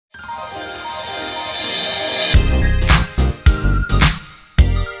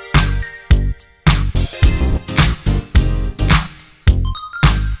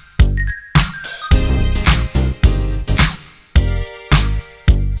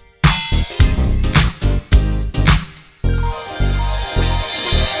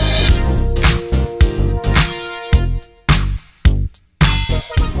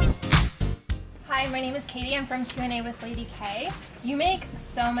Katie. I'm from Q&A with Lady K. You make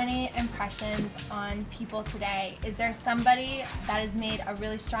so many impressions on people today. Is there somebody that has made a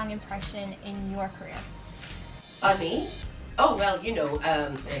really strong impression in your career? On me? Oh, well, you know,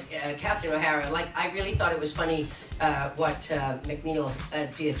 Catherine O'Hara. Like, I really thought it was funny what McNeil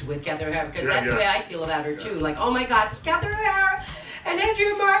did with Catherine O'Hara, because that's the way I feel about her, too. Like, oh my God, Catherine O'Hara and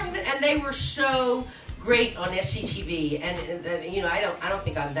Andrea Martin, and they were so great on SCTV. And you know, I don't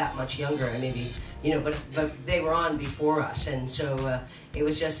think I'm that much younger. I maybe, you know, but they were on before us, and so it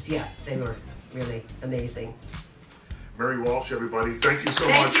was just, yeah, they were really amazing. Mary Walsh, everybody, thank you so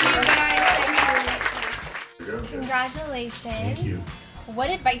much. Thank you, guys. Thank you. Congratulations. Thank you. What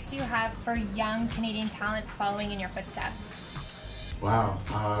advice do you have for young Canadian talent following in your footsteps? Wow.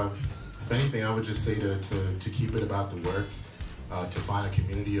 If anything, I would just say to keep it about the work, to find a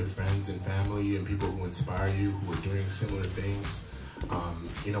community of friends and family and people who inspire you, who are doing similar things.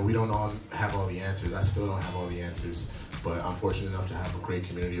 You know, we don't all have all the answers. I still don't have all the answers, but I'm fortunate enough to have a great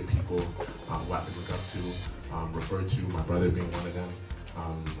community of people who I can look up to, refer to, my brother being one of them,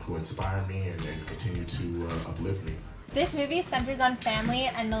 who inspire me and continue to uplift me. This movie centers on family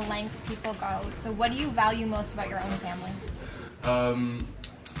and the lengths people go. So what do you value most about your own family? I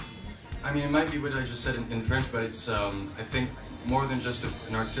mean, it might be what I just said in French, but it's, I think, more than just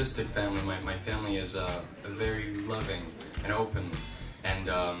an artistic family. My family is a very loving and open and,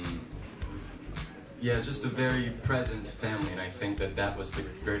 yeah, just a very present family. And I think that was the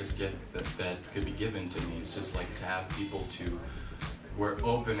greatest gift that could be given to me. It's just like to have people who are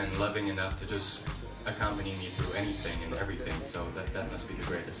open and loving enough to just accompany me through anything and everything. So that must be the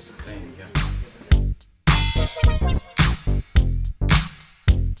greatest thing, yeah.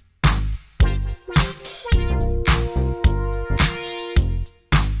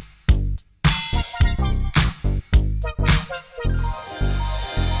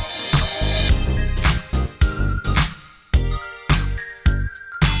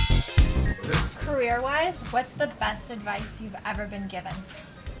 Career-wise, what's the best advice you've ever been given?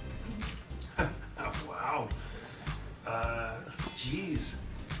 Wow. Geez.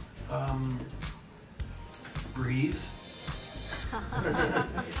 Breathe.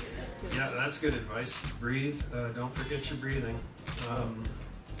 Yeah, that's good advice. Breathe. Don't forget your breathing.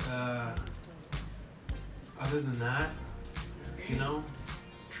 Other than that, you know,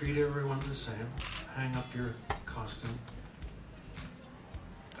 treat everyone the same. Hang up your costume.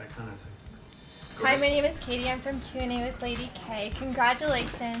 That kind of thing. Hi, my name is Katie. I'm from Q&A with Lady K.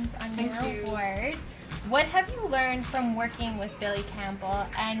 Congratulations on your award. What have you learned from working with Billy Campbell,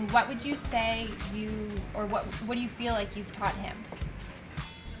 and what would you say what do you feel like you've taught him?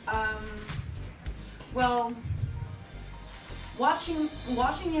 Well, watching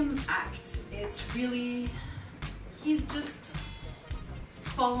him act, it's really, he's just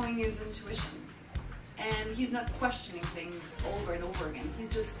following his intuition, and he's not questioning things over and over again. He's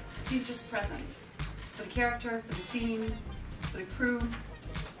just present for the character, for the scene, for the crew.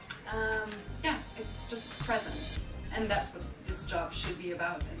 Yeah, it's just presence, and that's what this job should be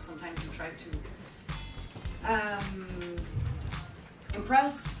about. And sometimes you try to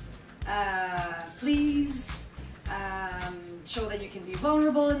impress, please, show that you can be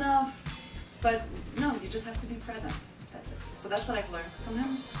vulnerable enough, but no, you just have to be present. That's it. So that's what I've learned from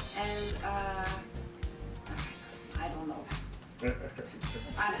him, and I don't know.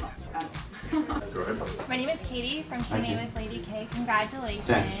 I don't know. Go ahead. My name is Katie from Q&A with Lady K. Congratulations.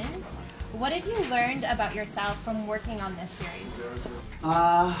 Thanks. What have you learned about yourself from working on this series?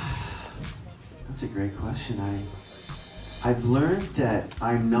 That's a great question. I've learned that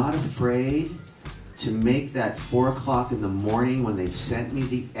I'm not afraid to make that 4 o'clock in the morning when they've sent me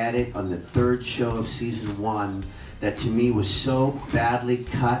the edit on the 3rd show of season 1 that to me was so badly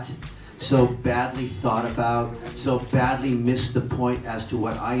cut, so badly thought about, so badly missed the point as to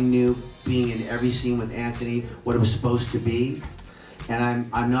what I knew being in every scene with Anthony, what it was supposed to be. And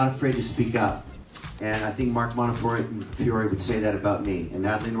I'm not afraid to speak up. And I think Mark Montefiore would say that about me, and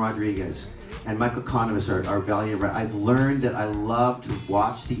Natalie Rodriguez, and Michael Conovis, our valiant. I've learned that I love to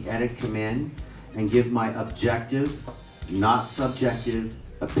watch the edit come in and give my objective, not subjective,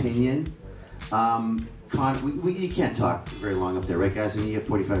 opinion. You can't talk very long up there, right guys? I mean, you have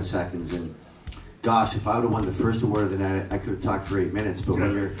 45 seconds, and gosh, if I would have won the first award of the night, I could have talked for 8 minutes, but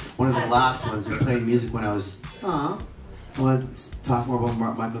when you're one of the last ones, you're playing music when I was, I want to talk more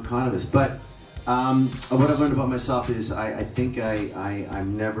about Michael Conovis. But what I've learned about myself is I think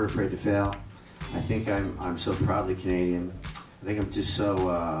I'm never afraid to fail. I think I'm so proudly Canadian. I think I'm just so,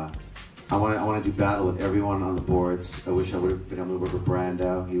 I want to do battle with everyone on the boards. I wish I would have been able to work with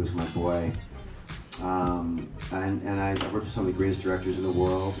Brando. He was my boy. And I worked with some of the greatest directors in the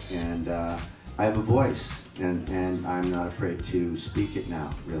world, and I have a voice, and I'm not afraid to speak it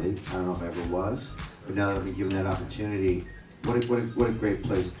now, really. I don't know if I ever was, but now that I've been given that opportunity, what a great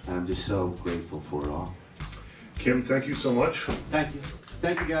place, and I'm just so grateful for it all. Kim, thank you so much. Thank you.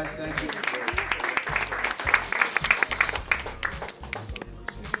 Thank you, guys. Thank you.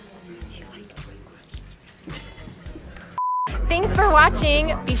 Thanks for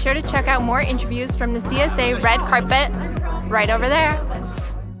watching. Be sure to check out more interviews from the CSA red carpet right over there.